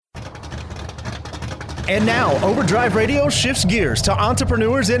And now, Overdrive Radio shifts gears to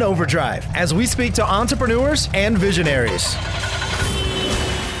entrepreneurs in overdrive as we speak to entrepreneurs and visionaries.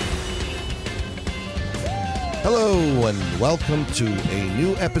 Hello and welcome to a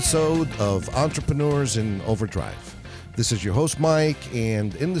new episode of Entrepreneurs in Overdrive. This is your host, Mike,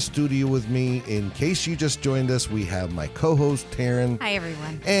 and in the studio with me, in case you just joined us, we have my co-host, Taryn. Hi,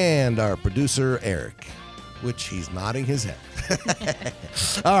 everyone. And our producer, Eric, which he's nodding his head.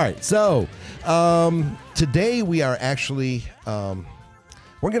 All right, so today we are actually, we're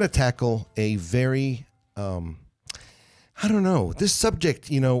going to tackle a very, this subject,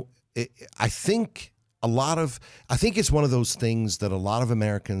 I think it's one of those things that a lot of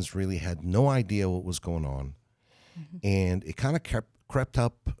Americans really had no idea what was going on. Mm-hmm. And it kind of crept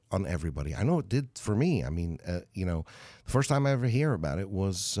up on everybody. I know it did for me. I mean, the first time I ever hear about it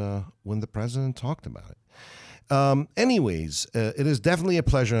was when the president talked about it. Anyways, it is definitely a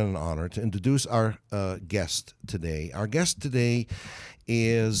pleasure and an honor to introduce our guest today. Our guest today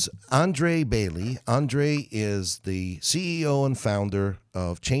is Andrae Bailey. Andrae is the CEO and founder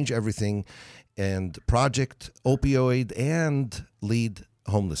of Change Everything and Project Opioid and Lead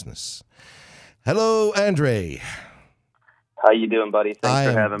Homelessness. Hello, Andrae. How you doing, buddy?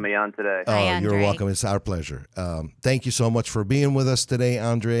 Thanks for having me on today. Oh, Hi, you're welcome. It's our pleasure. Thank you so much for being with us today,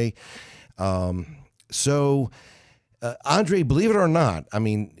 Andrae. Andrae, believe it or not, I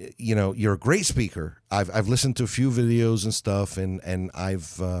mean, you're a great speaker. I've listened to a few videos and stuff, and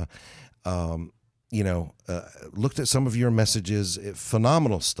I've looked at some of your messages.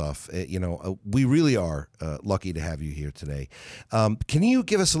 Phenomenal stuff. We really are lucky to have you here today. Can you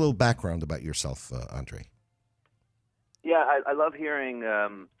give us a little background about yourself, Andrae? Yeah, I love hearing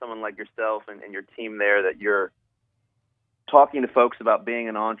someone like yourself and your team there that you're talking to folks about being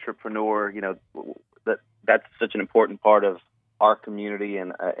an entrepreneur. That's such an important part of our community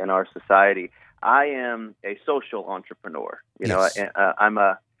and in our society. I am a social entrepreneur. Yes. I'm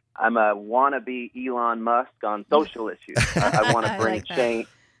a wannabe Elon Musk on social issues. I want to bring change.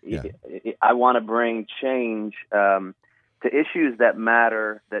 Yeah. I want to bring change to issues that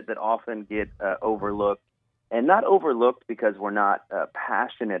matter, that often get overlooked, and not overlooked because we're not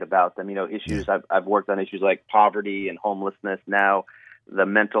passionate about them. Issues. Yeah. I've worked on issues like poverty and homelessness. Now, the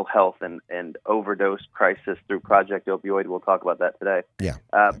mental health and overdose crisis through Project Opioid. We'll talk about that today. Yeah.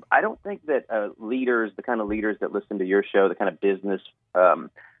 I don't think that leaders, the kind of leaders that listen to your show, the kind of business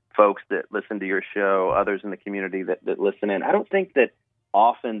folks that listen to your show, others in the community that listen in, I don't think that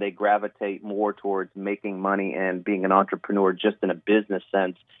often they gravitate more towards making money and being an entrepreneur just in a business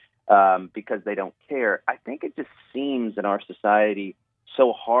sense because they don't care. I think it just seems in our society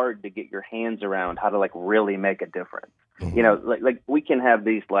so hard to get your hands around how to really make a difference. Mm-hmm. Like we can have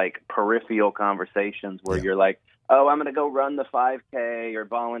these peripheral conversations where you're like, oh, I'm going to go run the 5K or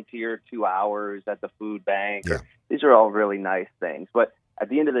volunteer 2 hours at the food bank. Yeah. These are all really nice things. But at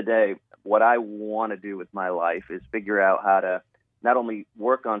the end of the day, what I want to do with my life is figure out how to not only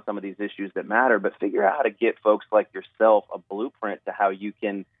work on some of these issues that matter, but figure out how to get folks like yourself a blueprint to how you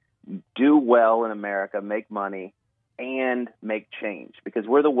can do well in America, make money, and make change, because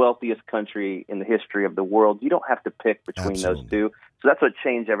we're the wealthiest country in the history of the world. You don't have to pick between Absolutely. Those two. So that's what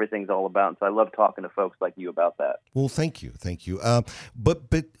Change Everything's all about. And so I love talking to folks like you about that. Well, thank you. But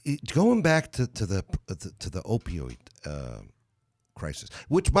going back to the opioid crisis,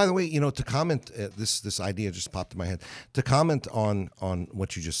 which, by the way, to comment, this idea just popped in my head. To comment on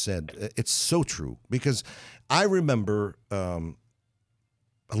what you just said, it's so true, because I remember.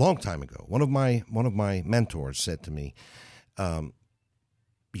 A long time ago, one of my mentors said to me,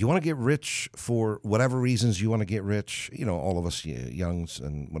 "You want to get rich for whatever reasons you want to get rich. All of us youngs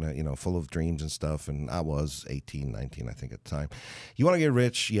and full of dreams and stuff. And I was 18, 19, I think at the time. You want to get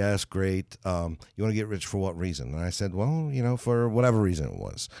rich? Yes, great. You want to get rich for what reason?" And I said, "Well, for whatever reason it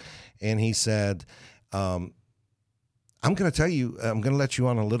was." And he said, "I'm going to tell you. I'm going to let you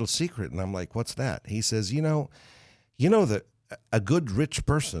on a little secret." And I'm like, "What's that?" He says, "You know that a good rich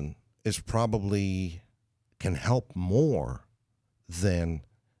person is probably can help more than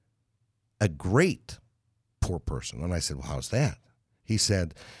a great poor person." And I said, "Well, how's that?" He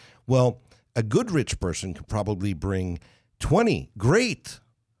said, "Well, a good rich person could probably bring 20 great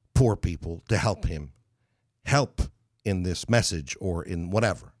poor people to help him help in this message or in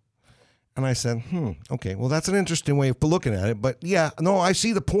whatever." And I said, okay, well, that's an interesting way of looking at it. But yeah, no, I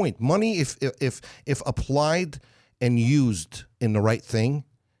see the point. Money, if applied and used in the right thing,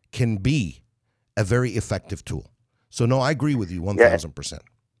 can be a very effective tool. So no, I agree with you 1,000%.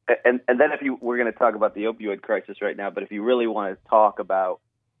 And then we're going to talk about the opioid crisis right now, but if you really want to talk about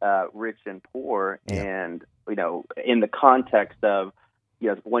rich and poor, and in the context of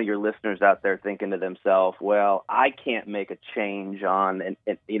one of your listeners out there thinking to themselves, well, I can't make a change on,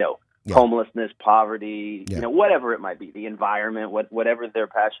 homelessness, poverty, whatever it might be, the environment, whatever they're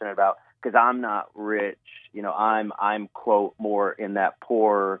passionate about, because I'm not rich. I'm quote more in that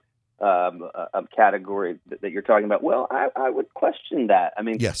poor category that you're talking about. Well, I would question that. I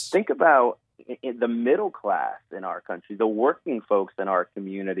mean, think about the middle class in our country, the working folks in our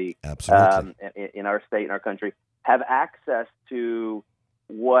community, absolutely, in our state, in our country, have access to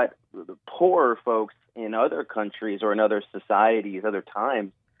what the poorer folks in other countries or in other societies, other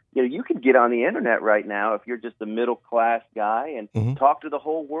times. You could get on the internet right now if you're just a middle class guy and talk to the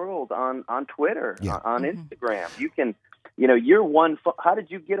whole world on Twitter, on Instagram. You can, you're one. How did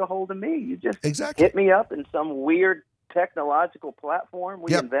you get a hold of me? You just hit me up in some weird technological platform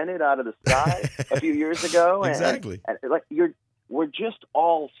we invented out of the sky a few years ago. Exactly. And we're just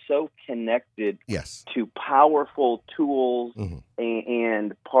all so connected to powerful tools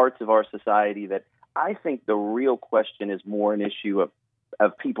and parts of our society that I think the real question is more an issue of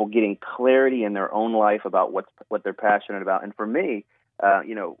people getting clarity in their own life about what they're passionate about. And for me,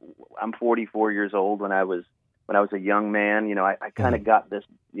 I'm 44 years old. When I was a young man, I kind of got this,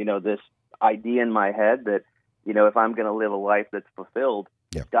 this idea in my head that, if I'm going to live a life that's fulfilled,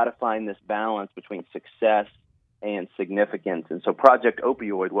 I've got to find this balance between success and significance. And so Project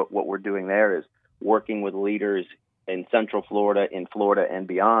Opioid, what we're doing there is working with leaders in Central Florida, in Florida and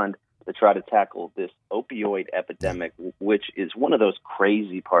beyond, to try to tackle this opioid epidemic, which is one of those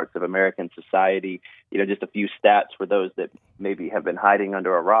crazy parts of American society. Just a few stats for those that maybe have been hiding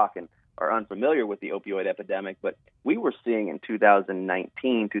under a rock and are unfamiliar with the opioid epidemic. But we were seeing in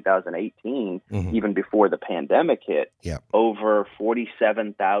 2019, 2018, even before the pandemic hit, over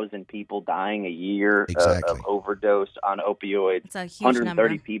 47,000 people dying a year of overdose on opioids. It's a huge 130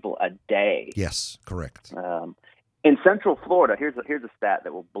 number. People a day. Yes, correct. In Central Florida, here's a stat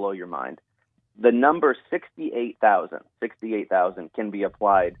that will blow your mind. The number 68,000 can be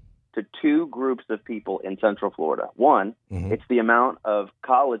applied to two groups of people in Central Florida. One, it's the amount of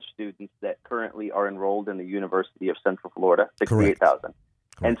college students that currently are enrolled in the University of Central Florida, 68,000.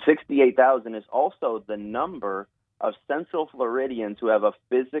 And 68,000 is also the number of Central Floridians who have a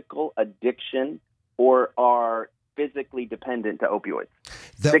physical addiction or are physically dependent to opioids.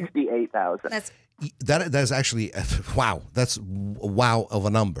 68,000. That is actually wow. That's wow of a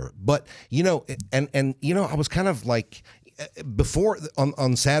number. But I was kind of like before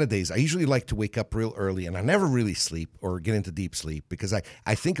on Saturdays. I usually like to wake up real early, and I never really sleep or get into deep sleep because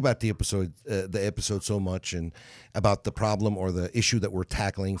I think about the episode so much and about the problem or the issue that we're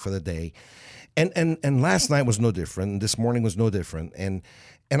tackling for the day. And last night was no different. And this morning was no different. And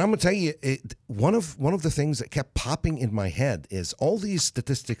I'm going to tell you, one of the things that kept popping in my head is all these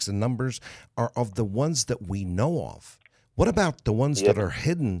statistics and numbers are of the ones that we know of. What about the ones that are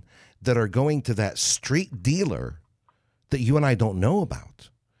hidden, that are going to that street dealer that you and I don't know about,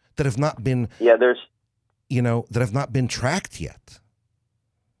 that have not been that have not been tracked yet?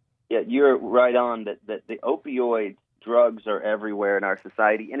 Yeah, you're right on that the opioid drugs are everywhere in our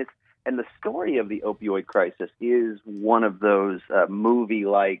society, and the story of the opioid crisis is one of those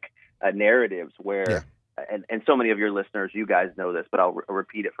movie-like narratives where, and so many of your listeners, you guys know this, but I'll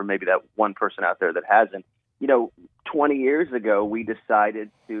repeat it for maybe that one person out there that hasn't. 20 years ago, we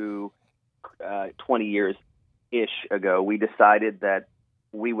decided to, 20 years-ish ago, we decided that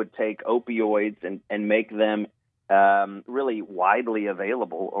we would take opioids and make them really widely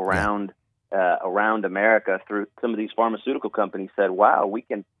available around America through some of these pharmaceutical companies said, wow, we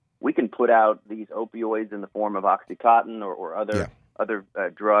can put out these opioids in the form of Oxycontin or other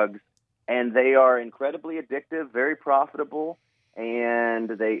drugs, and they are incredibly addictive, very profitable, and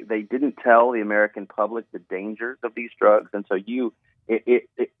they didn't tell the American public the dangers of these drugs. And so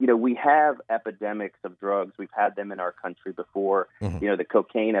we have epidemics of drugs. We've had them in our country before. The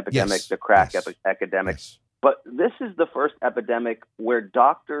cocaine epidemic, the crack epidemic. But this is the first epidemic where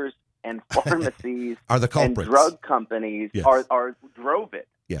doctors and pharmacies are the and culprits. Drug companies drove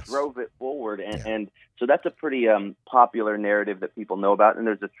it forward. And so that's a pretty popular narrative that people know about, and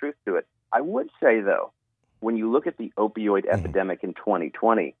there's a truth to it. I would say, though, when you look at the opioid epidemic in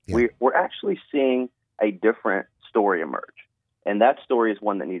 2020, we're actually seeing a different story emerge. And that story is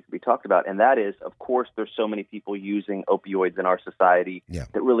one that needs to be talked about. And that is, of course, there's so many people using opioids in our society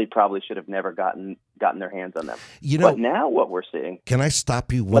that really probably should have never gotten their hands on them. But now what we're seeing... Can I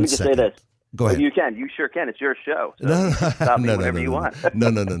stop you one second? Let me just say this. Go ahead. You can. You sure can. It's your show. So stop me whenever you want.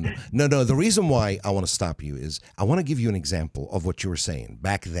 No. The reason why I want to stop you is I want to give you an example of what you were saying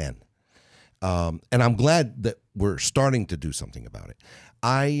back then. And I'm glad that we're starting to do something about it.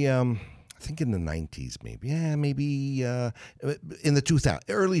 I I think in the 90s, maybe. Yeah, maybe in the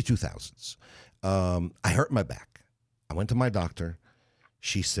early 2000s. I hurt my back. I went to my doctor.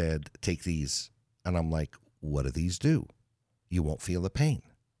 She said, take these. And I'm like, what do these do? You won't feel the pain.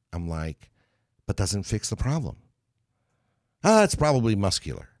 I'm like, but doesn't fix the problem. It's probably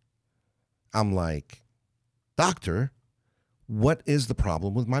muscular. I'm like, doctor, what is the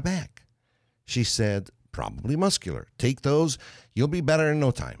problem with my back? She said, probably muscular. Take those. You'll be better in no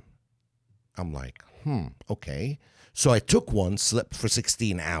time. I'm like, okay. So I took one, slept for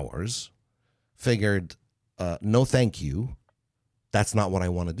 16 hours, figured, no thank you. That's not what I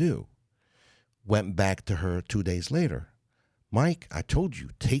want to do. Went back to her 2 days later. Mike, I told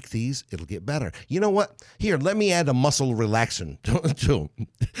you, take these. It'll get better. You know what? Here, let me add a muscle relaxant to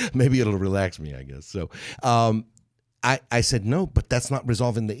maybe it'll relax me, I guess. So I said, no, but that's not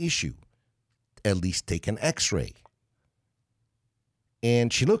resolving the issue. At least take an x-ray.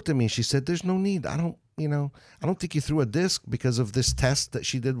 And she looked at me and she said, there's no need. I don't think you threw a disc because of this test that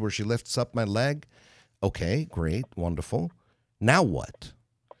she did where she lifts up my leg. Okay, great, wonderful. Now what?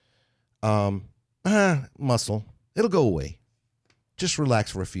 Muscle. It'll go away. Just relax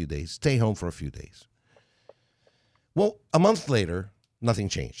for a few days. Stay home for a few days. Well, a month later, nothing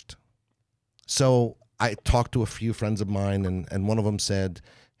changed. So I talked to a few friends of mine, and one of them said,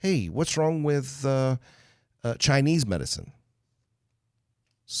 hey, what's wrong with Chinese medicine?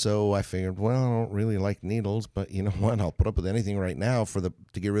 So I figured, well, I don't really like needles, but you know what? I'll put up with anything right now to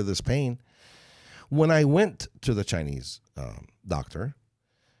get rid of this pain. When I went to the Chinese doctor,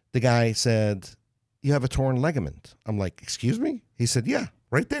 the guy said, you have a torn ligament. I'm like, excuse me? He said, yeah,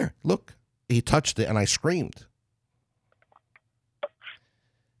 right there. Look. He touched it, and I screamed.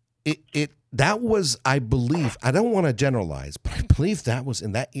 That was, I believe, I don't want to generalize, but I believe that was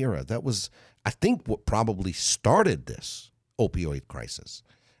in that era. That was, I think, what probably started this opioid crisis.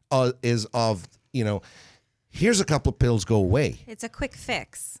 Is of, here's a couple of pills, go away. It's a quick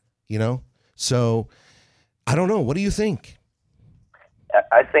fix. So I don't know. What do you think?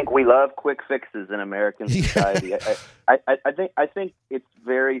 I think we love quick fixes in American society. Yeah. I think it's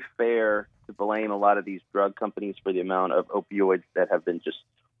very fair to blame a lot of these drug companies for the amount of opioids that have been just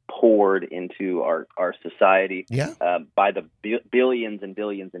poured into our society by the billions and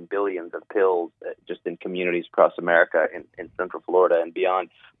billions and billions of pills just in communities across America, in Central Florida and beyond.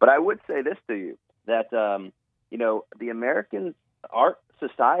 But I would say this to you, that, the Americans, our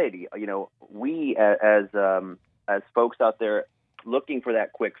society, we as folks out there looking for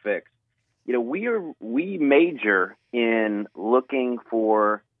that quick fix, we major in looking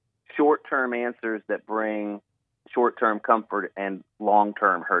for short-term answers that bring short-term comfort and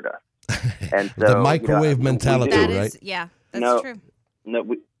long-term hurt us. And so the microwave mentality, right? Yeah, that's true.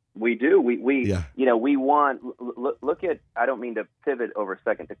 No, we do. We we want look at. I don't mean to pivot over a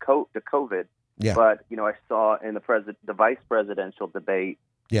second to COVID. Yeah. But I saw in the vice presidential debate.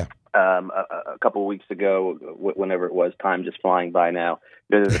 Yeah. A couple of weeks ago, whenever it was, time just flying by now.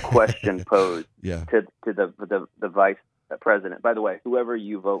 There's a question posed to the vice president. By the way, whoever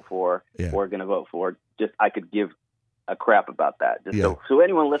you vote for or going to vote for, just I could give a crap about that. Just so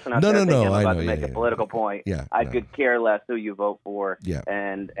anyone listening out there thinking I'm about to make a political point, I could care less who you vote for. Yeah.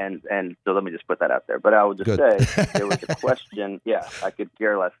 And so let me just put that out there. But I will just say there was a question. Yeah, I could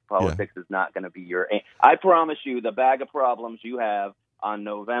care less. Politics is not going to be your aim. I promise you, the bag of problems you have on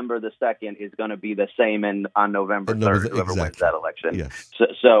November the 2nd is going to be the same on November 3rd, whoever wins that election. Yes.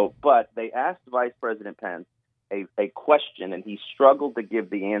 But they asked Vice President Pence a question, and he struggled to give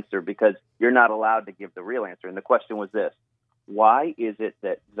the answer because you're not allowed to give the real answer. And the question was this: why is it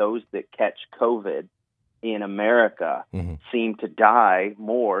that those that catch COVID in America seem to die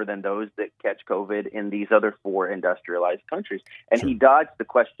more than those that catch COVID in these other 4 industrialized countries? And he dodged the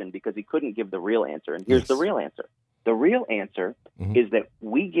question because he couldn't give the real answer. And here's the real answer. The real answer is that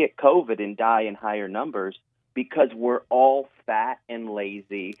we get COVID and die in higher numbers because we're all fat and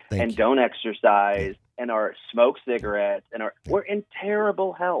lazy and don't exercise and smoke cigarettes and we're in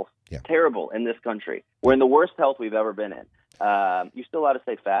terrible health, terrible in this country. We're in the worst health we've ever been in. You still allowed to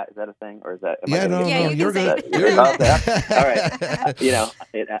say fat? Is that a thing, or is that? No, you're good. All right.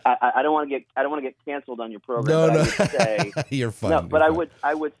 I don't want to get canceled on your program. No. I would say, you're fine. No, but I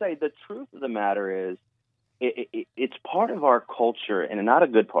would say the truth of the matter is, it's part of our culture, and not a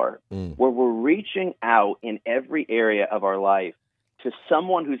good part, where we're reaching out in every area of our life to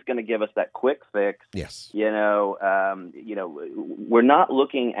someone who's going to give us that quick fix. Yes. We're not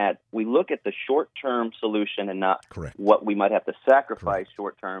looking at, we look at the short-term solution and not what we might have to sacrifice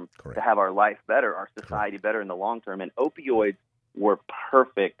short-term to have our life better, our society better in the long term. And opioids were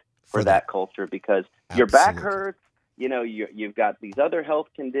perfect for that culture because your back hurts, you've got these other health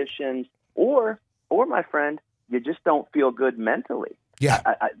conditions, or my friend, you just don't feel good mentally. Yeah.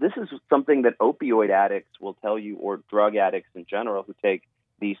 This is something that opioid addicts will tell you, or drug addicts in general who take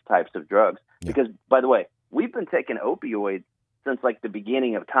these types of drugs. Yeah. Because, by the way, we've been taking opioids since like the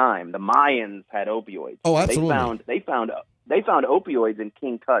beginning of time. The Mayans had opioids. Oh, absolutely. They found opioids in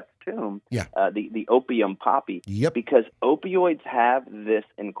King Tut's tomb. Yeah. The opium poppy. Yep. Because opioids have this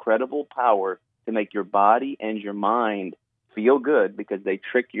incredible power to make your body and your mind feel good, because they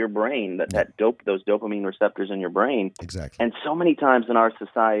trick your brain, those dopamine receptors in your brain. Exactly. And so many times in our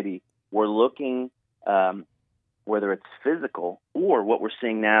society, we're looking, whether it's physical or what we're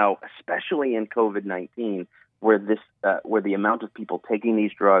seeing now, especially in COVID-19, where the amount of people taking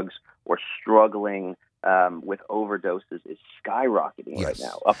these drugs or struggling with overdoses is skyrocketing right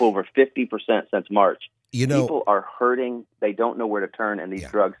now, up over 50% since March. People are hurting. They don't know where to turn, and these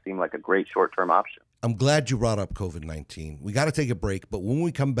drugs seem like a great short-term option. I'm glad you brought up COVID-19. We got to take a break, but when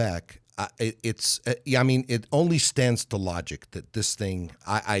we come back, it only stands to logic that this thing.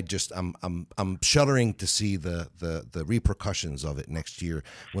 I'm shuddering to see the repercussions of it next year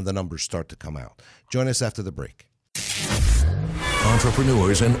when the numbers start to come out. Join us after the break.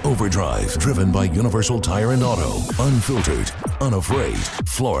 Entrepreneurs in Overdrive, driven by Universal Tire and Auto. Unfiltered, unafraid,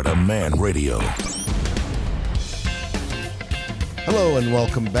 Florida Man Radio. Hello and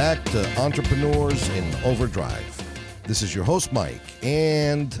welcome back to Entrepreneurs in Overdrive. This is your host, Mike,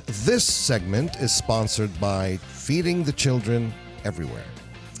 and this segment is sponsored by Feeding the Children Everywhere.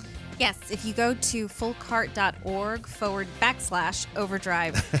 Yes, if you go to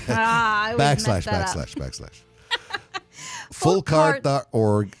fullcart.org/overdrive. Backslash.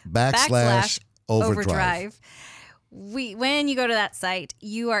 Fullcart.org/overdrive. When you go to that site,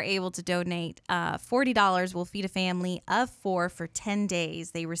 you are able to donate $40 will feed a family of 4 for 10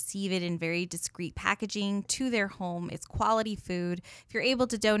 days. They receive it in very discreet packaging to their home. It's quality food. If you're able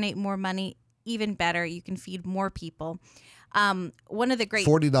to donate more money, even better. You can feed more people. One of the great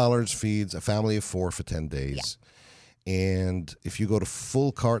 $40 feeds a family of 4 for 10 days. Yeah. And if you go to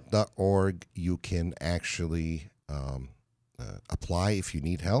fullcart.org, you can actually apply if you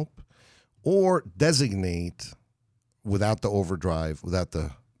need help, or designate without the /overdrive.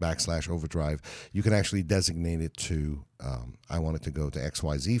 You can actually designate it to, I want it to go to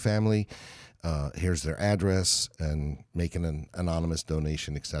XYZ family. Here's their address, and making an anonymous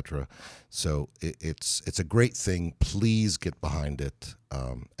donation, etc. So it's a great thing. Please get behind it.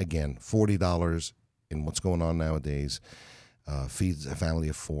 Again, $40 in what's going on nowadays feeds a family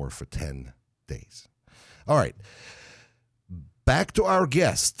of 4 for 10 days. All right. Back to our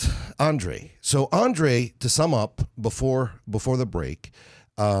guest, Andrae. So, Andrae, to sum up before the break,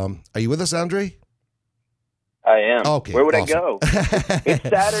 are you with us, Andrae? I am. Okay. Where would awesome. I go? It's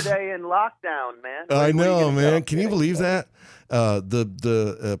Saturday in lockdown, man. I know, man. Can you believe that?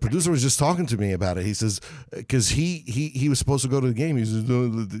 The producer was just talking to me about it. He says, because he was supposed to go to the game. He says, no,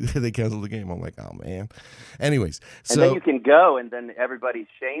 they canceled the game. I'm like, oh, man. Anyways. And then you can go, and then everybody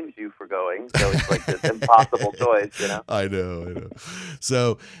shames you for going. So it's like this impossible choice, you know? I know.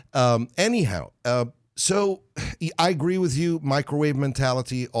 So, anyhow, so I agree with you. Microwave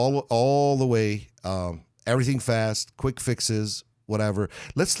mentality all the way. Everything fast, quick fixes, whatever.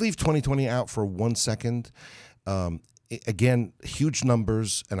 Let's leave 2020 out for 1 second. Again, huge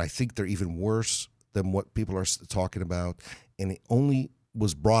numbers, and I think they're even worse than what people are talking about. And it only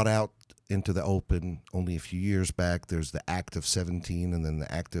was brought out into the open only a few years back. There's the Act of 17, and then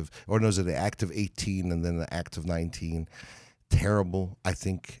the Act of 18, and then the Act of 19. Terrible. I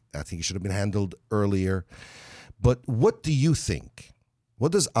think it should have been handled earlier. But what do you think?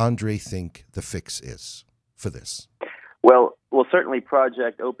 What does Andrae think the fix is for this? Well, certainly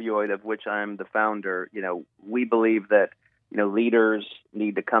Project Opioid, of which I'm the founder, we believe that, leaders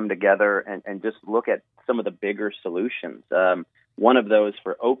need to come together and just look at some of the bigger solutions. One of those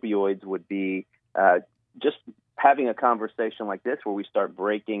for opioids would be just having a conversation like this, where we start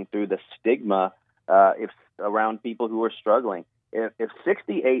breaking through the stigma around people who are struggling. If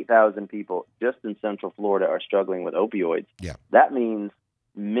 68,000 people just in Central Florida are struggling with opioids, that means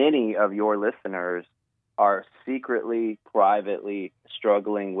many of your listeners are secretly, privately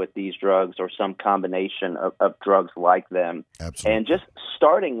struggling with these drugs or some combination of drugs like them. Absolutely. And just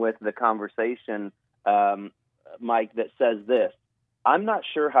starting with the conversation, Mike, that says this: I'm not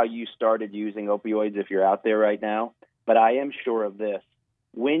sure how you started using opioids if you're out there right now, but I am sure of this.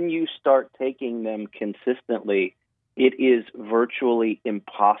 When you start taking them consistently, it is virtually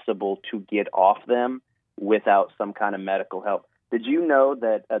impossible to get off them without some kind of medical help. Did you know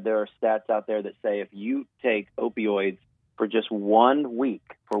that there are stats out there that say if you take opioids for just 1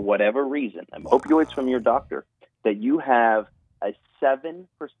 week, for whatever reason, opioids from your doctor, that you have a 7%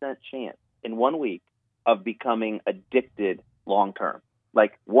 chance in 1 week of becoming addicted long term.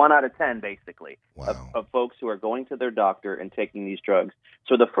 Like 1 out of 10, basically, of folks who are going to their doctor and taking these drugs.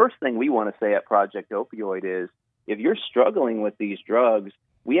 So the first thing we want to say at Project Opioid is, if you're struggling with these drugs,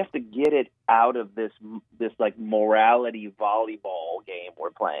 we have to get it out of this like morality volleyball game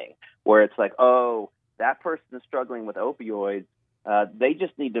we're playing, where it's like, oh, that person is struggling with opioids. They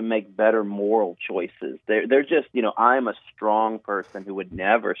just need to make better moral choices. They're just, I'm a strong person who would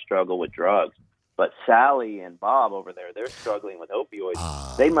never struggle with drugs. But Sally and Bob over there, they're struggling with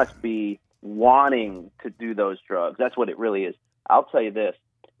opioids. They must be wanting to do those drugs. That's what it really is. I'll tell you this.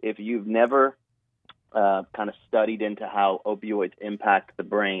 If you've never kind of studied into how opioids impact the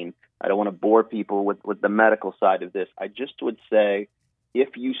brain, I don't want to bore people with the medical side of this. I just would say,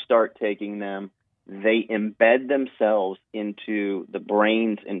 if you start taking them, they embed themselves into the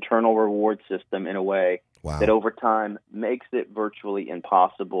brain's internal reward system in a way that over time makes it virtually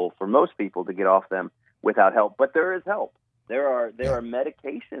impossible for most people to get off them without help. But there is help. There are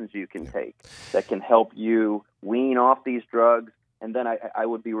medications you can take that can help you wean off these drugs. And then I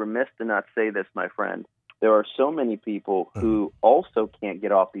would be remiss to not say this, my friend. There are so many people who also can't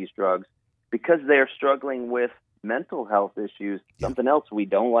get off these drugs because they're struggling with mental health issues, something else we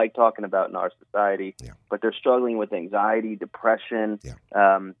don't like talking about in our society, but they're struggling with anxiety, depression.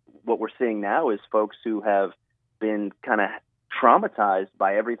 What we're seeing now is folks who have been kind of traumatized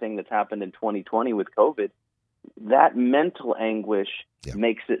by everything that's happened in 2020 with COVID. That mental anguish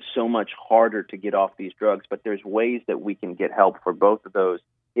makes it so much harder to get off these drugs, but there's ways that we can get help for both of those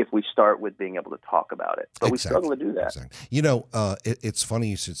if we start with being able to talk about it. But we struggle to do that. It's funny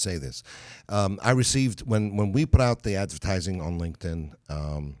you should say this. I received, when we put out the advertising on LinkedIn,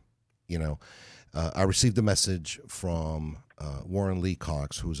 I received a message from Warren Lee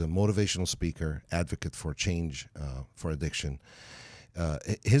Cox, who's a motivational speaker, advocate for change for addiction.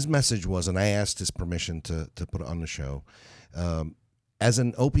 His message was, and I asked his permission to put it on the show, as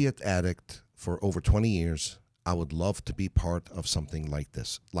an opiate addict for over 20 years, I would love to be part of something like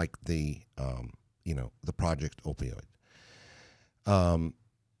this, like the Project Opioid.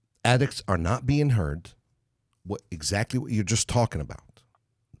 Addicts are not being heard. Exactly what you're just talking about.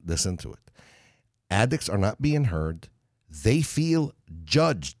 Listen to it. Addicts are not being heard. They feel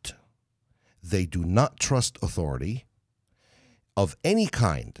judged. They do not trust authority of any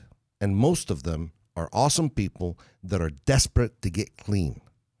kind, and most of them are awesome people that are desperate to get clean.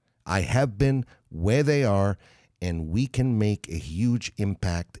 I have been where they are, and we can make a huge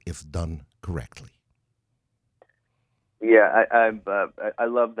impact if done correctly. Yeah, I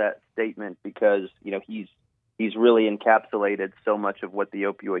love that statement because he's really encapsulated so much of what the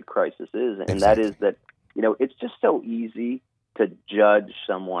opioid crisis is, and that is that it's just so easy to judge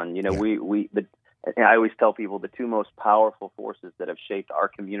someone. And I always tell people the two most powerful forces that have shaped our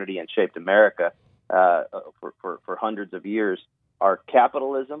community and shaped America for hundreds of years are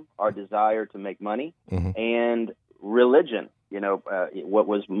capitalism, our desire to make money, and religion. What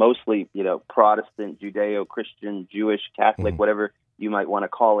was mostly, Protestant, Judeo-Christian, Jewish, Catholic, whatever you might want to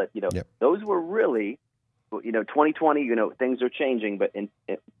call it. Those were really, 2020, things are changing, but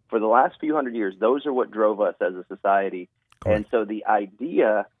for the last few hundred years, those are what drove us as a society. Correct. And so the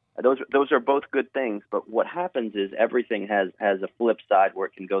idea, those are both good things, but what happens is everything has a flip side where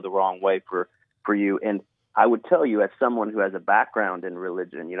it can go the wrong way for you. And I would tell you, as someone who has a background in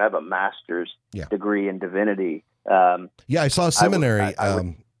religion, I have a master's degree in divinity. I saw a seminary.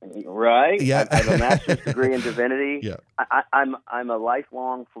 Right? Yeah. I have a master's degree in divinity. Yeah. I'm a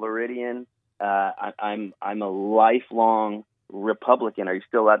lifelong Floridian. I'm a lifelong Republican. Are you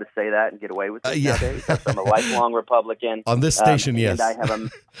still allowed to say that and get away with it nowadays? I'm a lifelong Republican. On this station, yes. And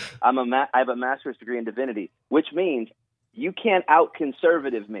I have a master's degree in divinity, which means you can't out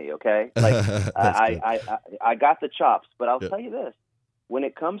conservative me, okay? Like I got the chops, but I'll tell you this: when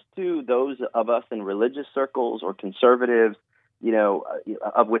it comes to those of us in religious circles or conservatives,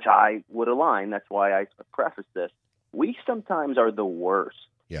 of which I would align, that's why I preface this. We sometimes are the worst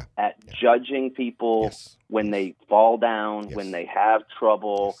at judging people when they fall down, when they have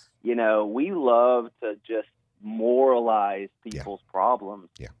trouble. We love to just moralize people's problems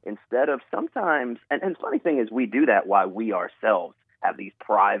instead of sometimes, and the funny thing is we do that while we ourselves have these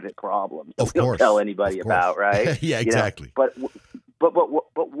private problems that we don't tell anybody about, right? Yeah, exactly. But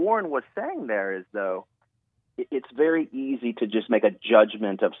what Warren was saying there is, though, it's very easy to just make a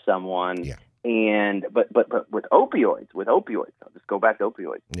judgment of someone. And but with opioids, I'll just go back to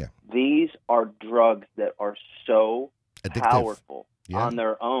opioids. These are drugs that are so addictive, powerful on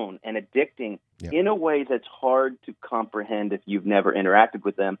their own and addicting in a way that's hard to comprehend if you've never interacted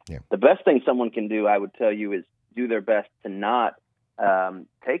with them. The best thing someone can do, I would tell you, is do their best to not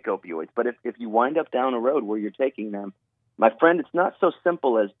take opioids. But if you wind up down a road where you're taking them, my friend, it's not so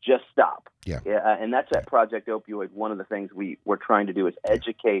simple as just stop. Yeah. And that's at Project Opioid. One of the things we're trying to do is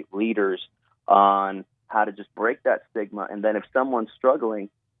educate leaders on how to just break that stigma. And then if someone's struggling,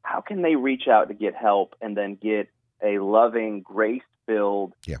 how can they reach out to get help and then get a loving,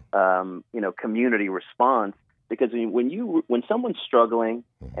 grace-filled, community response? Because when someone's struggling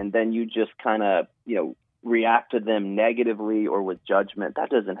and then you just kind of, react to them negatively or with judgment,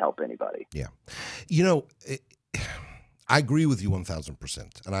 that doesn't help anybody. Yeah. I agree with you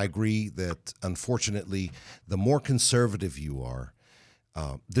 1,000%. And I agree that, unfortunately, the more conservative you are,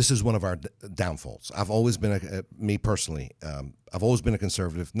 this is one of our downfalls. I've always been me personally. I've always been a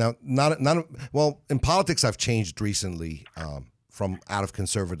conservative. Now, in politics, I've changed recently from out of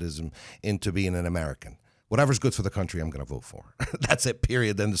conservatism into being an American. Whatever's good for the country, I'm going to vote for. That's it.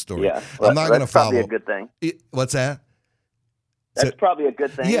 Period. End of story. Yeah, I'm not going to follow. That's probably a good thing. What's that? That's probably a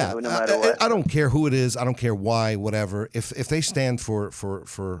good thing. Yeah, no matter what. I don't care who it is. I don't care why. Whatever. If they stand for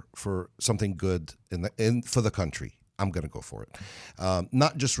something good for the country, I'm going to go for it.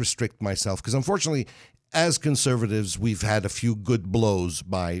 Not just restrict myself, because unfortunately, as conservatives, we've had a few good blows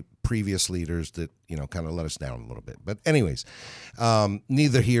by previous leaders that kind of let us down a little bit. But anyways,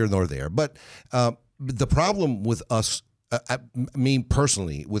 neither here nor there. But the problem with us, me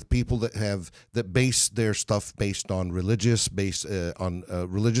personally, with people that base their stuff based on religious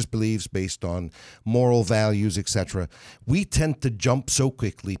beliefs, based on moral values, etc., we tend to jump so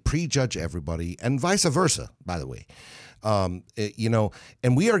quickly, prejudge everybody, and vice versa. By the way,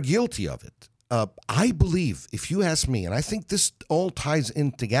 and we are guilty of it. I believe, if you ask me, and I think this all ties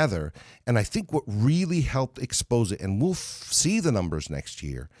in together, and I think what really helped expose it, and we'll see the numbers next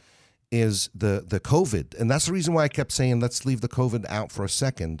year, is the COVID. And that's the reason why I kept saying, let's leave the COVID out for a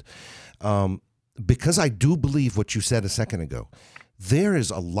second, because I do believe what you said a second ago. There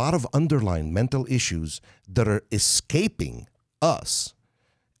is a lot of underlying mental issues that are escaping us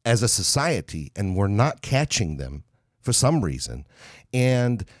as a society, and we're not catching them for some reason.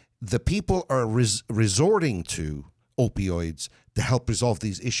 And the people are resorting to opioids to help resolve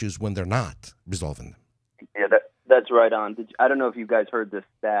these issues when they're not resolving them. Yeah, that's right on. I don't know if you guys heard this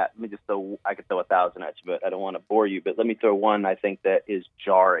stat. Let me just I could throw 1,000 at you, but I don't want to bore you. But let me throw one I think that is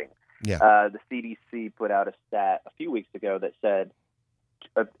jarring. Yeah. The CDC put out a stat a few weeks ago that said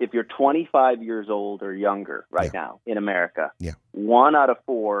if you're 25 years old or younger now in America, 1 out of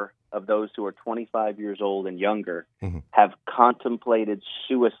 4 of those who are 25 years old and younger have contemplated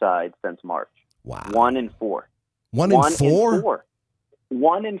suicide since March. Wow. 1 in 4. 1 in 4?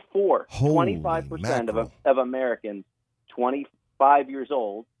 1 in 4. Holy 25% of Americans 25 years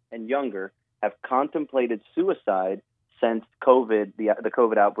old and younger have contemplated suicide since COVID, the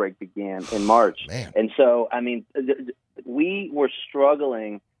COVID outbreak began in March. Man. And so, we were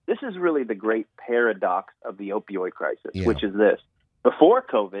struggling. This is really the great paradox of the opioid crisis, which is this. Before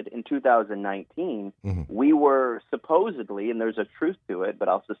COVID, in 2019, we were supposedly, and there's a truth to it, but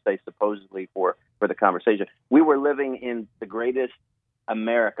I'll just say supposedly for the conversation, we were living in the greatest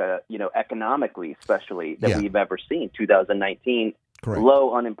America, economically especially, that we've ever seen. 2019, Correct.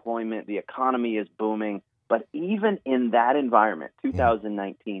 Low unemployment, the economy is booming. But even in that environment,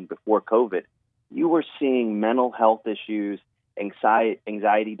 2019, before COVID, you were seeing mental health issues,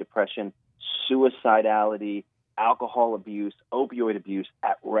 anxiety, depression, suicidality, alcohol abuse, opioid abuse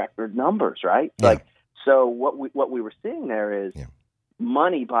at record numbers, right? Yeah. So what we were seeing there is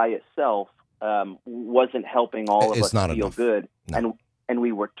money by itself wasn't helping all of us feel enough. good, and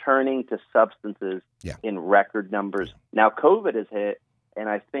we were turning to substances in record numbers. Now COVID has hit, and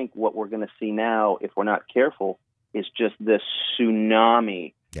I think what we're going to see now, if we're not careful, is just this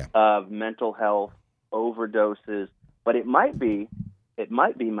tsunami of mental health overdoses. But it might be,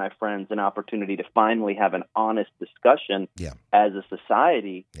 my friends, an opportunity to finally have an honest discussion as a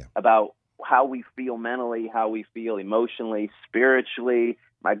society about how we feel mentally, how we feel emotionally, spiritually.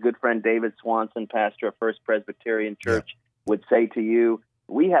 My good friend David Swanson, pastor of First Presbyterian Church, would say to you,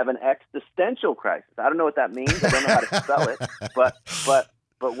 we have an existential crisis. I don't know what that means. I don't know how to spell it.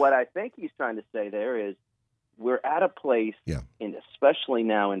 But what I think he's trying to say there is we're at a place, especially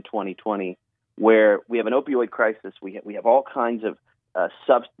now in 2020, where we have an opioid crisis. We have all kinds of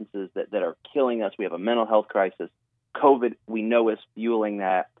substances that are killing us. We have a mental health crisis. COVID, we know, is fueling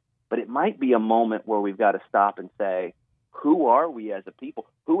that. But it might be a moment where we've got to stop and say, who are we as a people?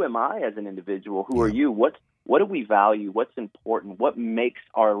 Who am I as an individual? Who are you? What do we value? What's important? What makes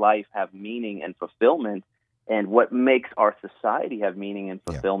our life have meaning and fulfillment? And what makes our society have meaning and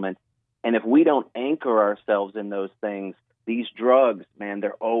fulfillment? And if we don't anchor ourselves in those things, these drugs, man,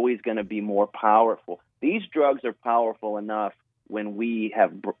 they're always going to be more powerful. These drugs are powerful enough when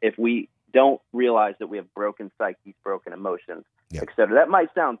if we don't realize that we have broken psyches, broken emotions, Yeah. et cetera. That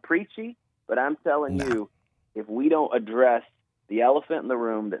might sound preachy, but I'm telling you, if we don't address the elephant in the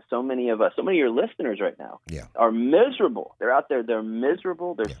room that so many of your listeners right now are miserable. They're out there, they're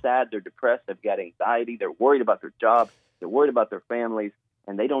miserable, they're sad, they're depressed, they've got anxiety, they're worried about their jobs, they're worried about their families,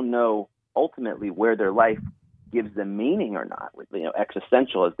 and they don't know ultimately where their life gives them meaning or not,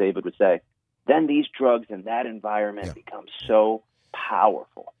 existential, as David would say. Then these drugs in that environment become so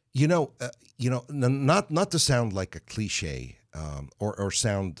powerful. Not to sound like a cliche, or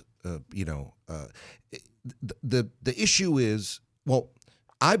sound, the issue is,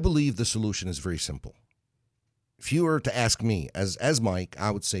 I believe the solution is very simple. If you were to ask me, as Mike,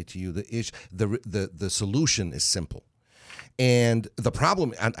 I would say to you, the solution is simple. And the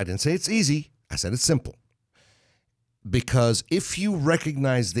problem, I didn't say it's easy, I said it's simple. Because if you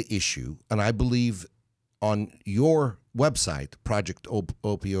recognize the issue, and I believe on your website,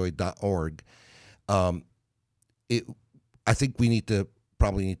 projectopioid.org, I think we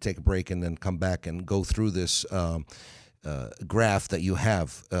probably need to take a break and then come back and go through this graph that you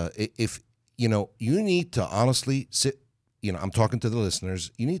have. If you need to honestly sit, I'm talking to the listeners,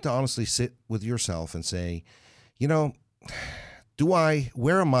 you need to honestly sit with yourself and say,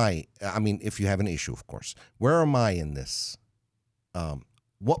 where am I? I mean, if you have an issue, of course, where am I in this?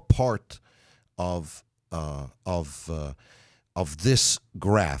 What part of this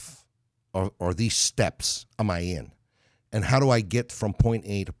graph or these steps am I in? And how do I get from point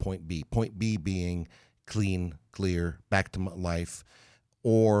A to point B? Point B being clean, clear, back to my life,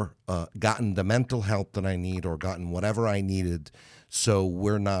 or gotten the mental help that I need, or gotten whatever I needed. So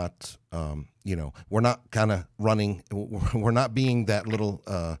we're not, we're not kind of running. We're not being that little,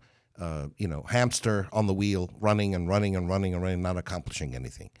 hamster on the wheel, running and running and running and running, not accomplishing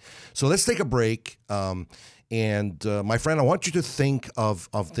anything. So let's take a break. And my friend, I want you to think of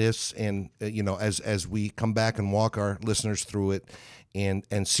this, and as we come back and walk our listeners through it,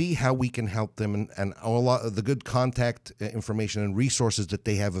 and see how we can help them, and a lot of the good contact information and resources that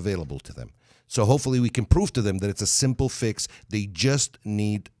they have available to them. So hopefully we can prove to them that it's a simple fix. They just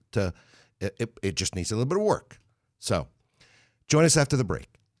need to. It just needs a little bit of work. So join us after the break.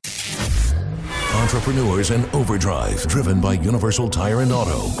 Entrepreneurs in Overdrive, driven by Universal Tire and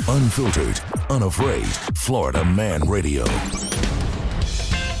Auto. Unfiltered, unafraid, Florida Man Radio.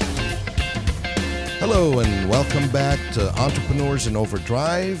 Hello and welcome back to Entrepreneurs in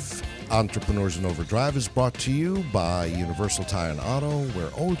Overdrive. Entrepreneurs in Overdrive is brought to you by Universal Tire and Auto,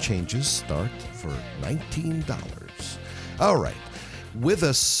 where oil changes start for $19. All right. With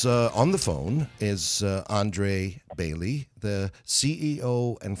us on the phone is Andrae Bailey, the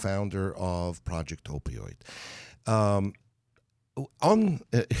CEO and founder of Project Opioid.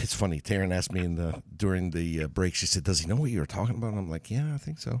 It's funny, Taryn asked me during the break, she said, does he know what you were talking about? And I'm like, yeah, I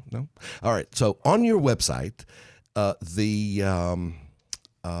think so. No? All right. So on your website, let's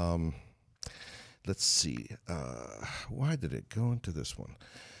see, why did it go into this one?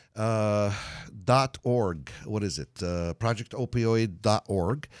 .org. What is it?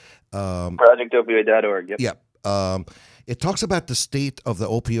 Projectopioid.org. Projectopioid.org. Yep. Yep. It talks about the state of the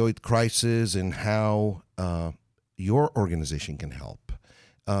opioid crisis and how your organization can help.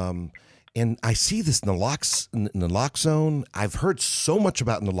 And I see this naloxone. I've heard so much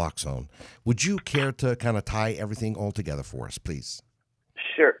about naloxone. Would you care to kind of tie everything all together for us, please?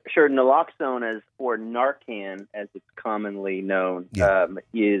 Sure. Naloxone, or Narcan, as it's commonly known,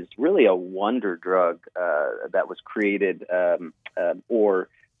 is really a wonder drug that was created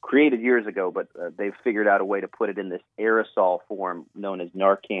years ago, but they've figured out a way to put it in this aerosol form known as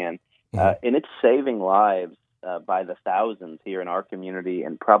Narcan, and it's saving lives by the thousands here in our community,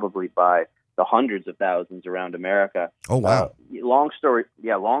 and probably by the hundreds of thousands around America. Oh wow! Long story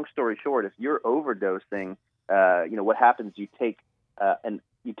short, if you're overdosing, what happens? You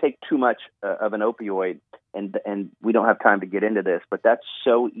take too much of an opioid, and we don't have time to get into this, but that's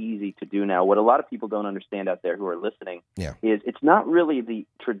so easy to do now. What a lot of people don't understand out there who are listening is it's not really the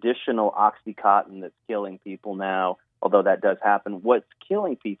traditional Oxycontin that's killing people now, although that does happen. What's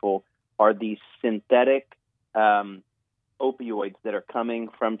killing people are these synthetic opioids that are coming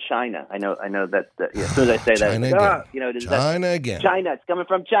from China. I know that as soon as I say China that, China again. China, it's coming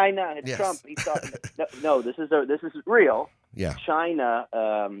from China. It's Trump. He's talking. No, this is real. Yeah. China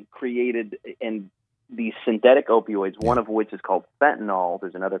created these synthetic opioids, one of which is called fentanyl.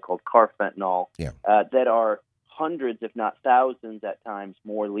 There's another called carfentanil, that are hundreds, if not thousands, at times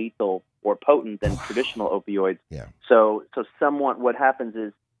more lethal or potent than traditional opioids. Yeah. So what happens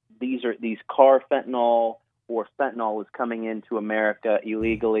is these carfentanil or fentanyl is coming into America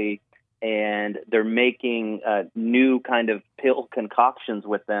illegally. and they're making new kind of pill concoctions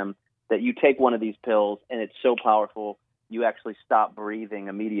with them that you take one of these pills, and it's so powerful, you actually stop breathing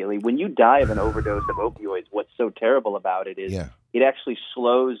immediately. When you die of an overdose of opioids, what's so terrible about it is it actually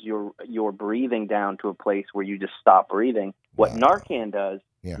slows your breathing down to a place where you just stop breathing. What Narcan does,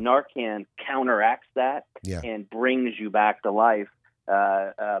 Narcan counteracts that and brings you back to life.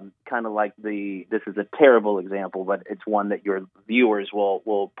 Kind of like this is a terrible example, but it's one that your viewers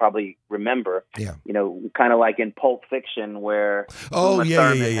will probably remember. You know, kind of like in Pulp Fiction where Uma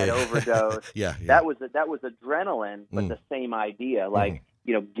Thurman had overdosed. That was adrenaline, but the same idea. Like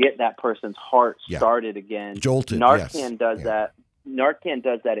get that person's heart started again. Jolted. Narcan does that. Narcan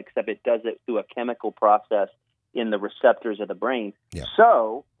does that, except it does it through a chemical process in the receptors of the brain.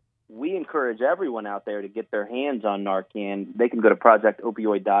 So we encourage everyone out there to get their hands on Narcan. They can go to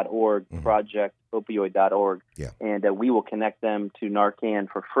projectopioid.org, projectopioid.org, and we will connect them to Narcan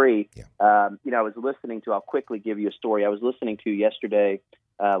for free. I was listening to, I'll quickly give you a story. I was listening to yesterday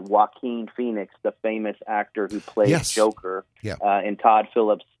Joaquin Phoenix, the famous actor who played Joker in Todd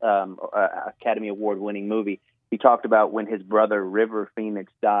Phillips' Academy Award-winning movie. He talked about when his brother River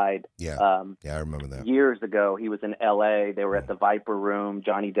Phoenix died. I remember that. Years ago, he was in L.A. They were at the Viper Room,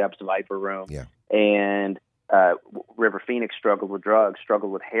 Johnny Depp's Viper Room. And River Phoenix struggled with drugs,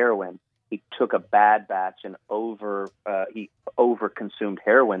 struggled with heroin. He took a bad batch and he over-consumed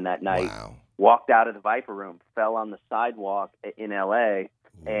heroin that night. Walked out of the Viper Room, fell on the sidewalk in L.A.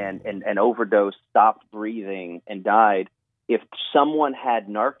 and overdosed, stopped breathing, and died. If someone had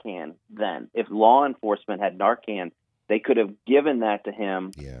Narcan then, if law enforcement had Narcan, they could have given that to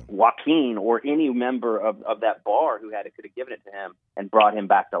him, Joaquin, or any member of that bar who had it could have given it to him and brought him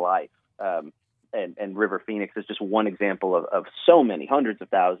back to life. And River Phoenix is just one example of so many, hundreds of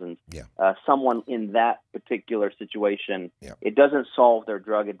thousands. Someone in that particular situation, it doesn't solve their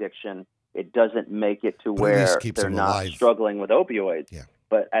drug addiction. It doesn't make it to where they're not struggling with opioids.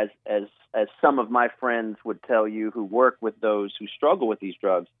 But as some of my friends would tell you who work with those who struggle with these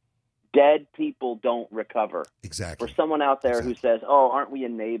drugs, dead people don't recover. Exactly. For someone out there who says, oh, aren't we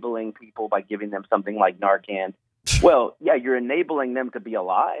enabling people by giving them something like Narcan? Well, you're enabling them to be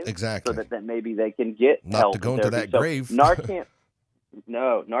alive. Exactly. So that maybe they can get not help to go into that grave. Narcan's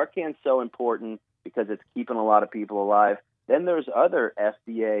so important because it's keeping a lot of people alive. Then there's other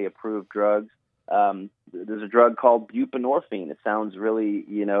FDA-approved drugs. There's a drug called buprenorphine. It sounds really,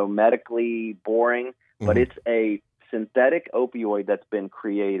 medically boring, but it's a synthetic opioid that's been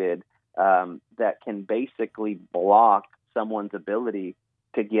created that can basically block someone's ability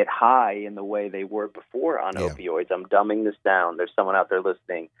to get high in the way they were before on opioids. I'm dumbing this down. There's someone out there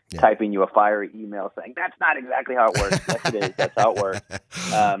listening, typing you a fiery email saying, that's not exactly how it works. Yes, it is. That's how it works.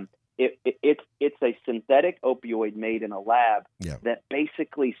 It's a synthetic opioid made in a lab that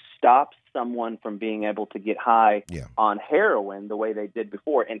basically stops someone from being able to get high on heroin the way they did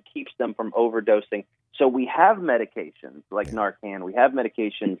before and keeps them from overdosing. So we have medications like Narcan. We have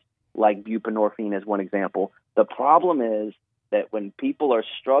medications like buprenorphine as one example. The problem is that when people are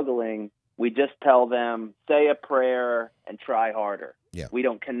struggling, we just tell them, say a prayer and try harder. We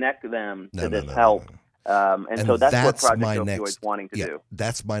don't connect them to this help. And so that's what Project Opioid's wanting to do.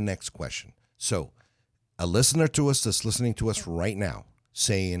 That's my next question. So a listener to us that's listening to us right now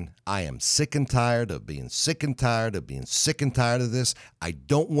saying, I am sick and tired of being sick and tired of being sick and tired of this. I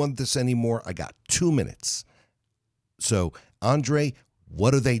don't want this anymore. I got 2 minutes. So, Andrae,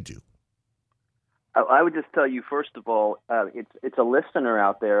 what do they do? I would just tell you, first of all, it's a listener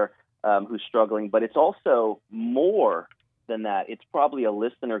out there who's struggling, but it's also more than that. It's probably a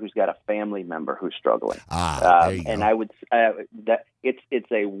listener who's got a family member who's struggling. There you go. And I would that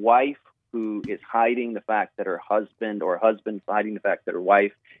it's a wife who is hiding the fact that her husband, or husband hiding the fact that her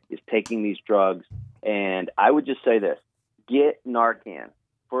wife is taking these drugs. And I would just say this: get Narcan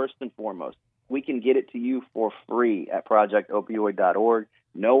first and foremost. We can get it to you for free at projectopioid.org.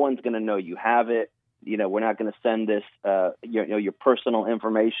 No one's going to know you have it. We're not going to send this, your personal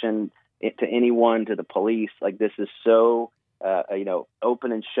information to anyone, to the police. Like, this is so,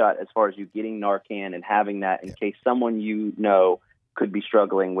 open and shut as far as you getting Narcan and having that in case someone could be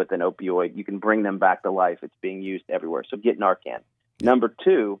struggling with an opioid. You can bring them back to life. It's being used everywhere. So get Narcan. Number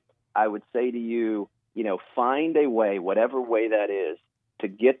two, I would say to you, find a way, whatever way that is, to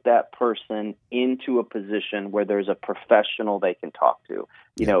get that person into a position where there's a professional they can talk to.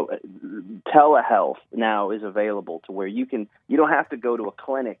 Telehealth now is available to where you don't have to go to a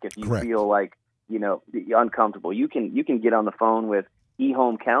clinic if you feel like, uncomfortable. You can get on the phone with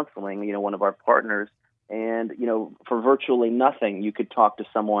eHome Counseling, one of our partners, And, for virtually nothing, you could talk to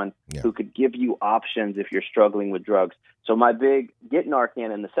someone who could give you options if you're struggling with drugs. So my big, get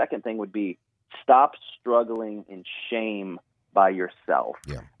Narcan. And the second thing would be stop struggling in shame by yourself.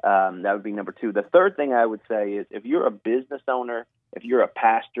 That would be number 2. The third thing I would say is if you're a business owner, if you're a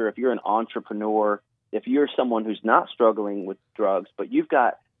pastor, if you're an entrepreneur, if you're someone who's not struggling with drugs, but you've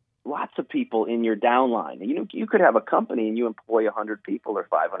got lots of people in your downline, and you could have a company and you employ 100 people or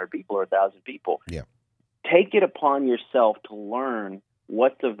 500 people or 1,000 people. Take it upon yourself to learn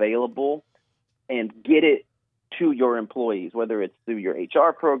what's available and get it to your employees, whether it's through your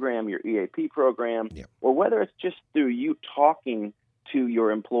HR program, your EAP program, or whether it's just through you talking to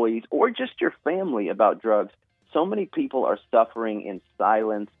your employees or just your family about drugs. So many people are suffering in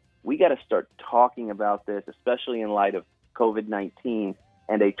silence. We got to start talking about this, especially in light of COVID-19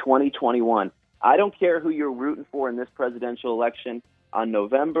 and a 2021. I don't care who you're rooting for in this presidential election. On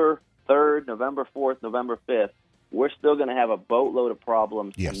November 3rd, November 4th, November 5th, we're still going to have a boatload of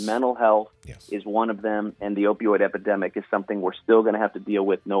problems. And mental health is one of them, and the opioid epidemic is something we're still going to have to deal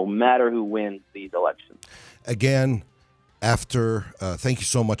with no matter who wins these elections. Again, thank you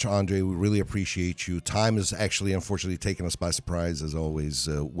so much, Andrae. We really appreciate you. Time has actually, unfortunately, taken us by surprise, as always,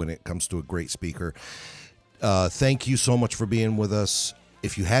 when it comes to a great speaker. Thank you so much for being with us.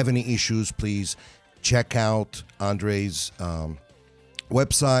 If you have any issues, please check out Andrae's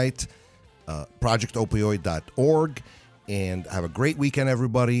website, projectopioid.org, and have a great weekend,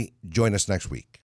 everybody. Join us next week.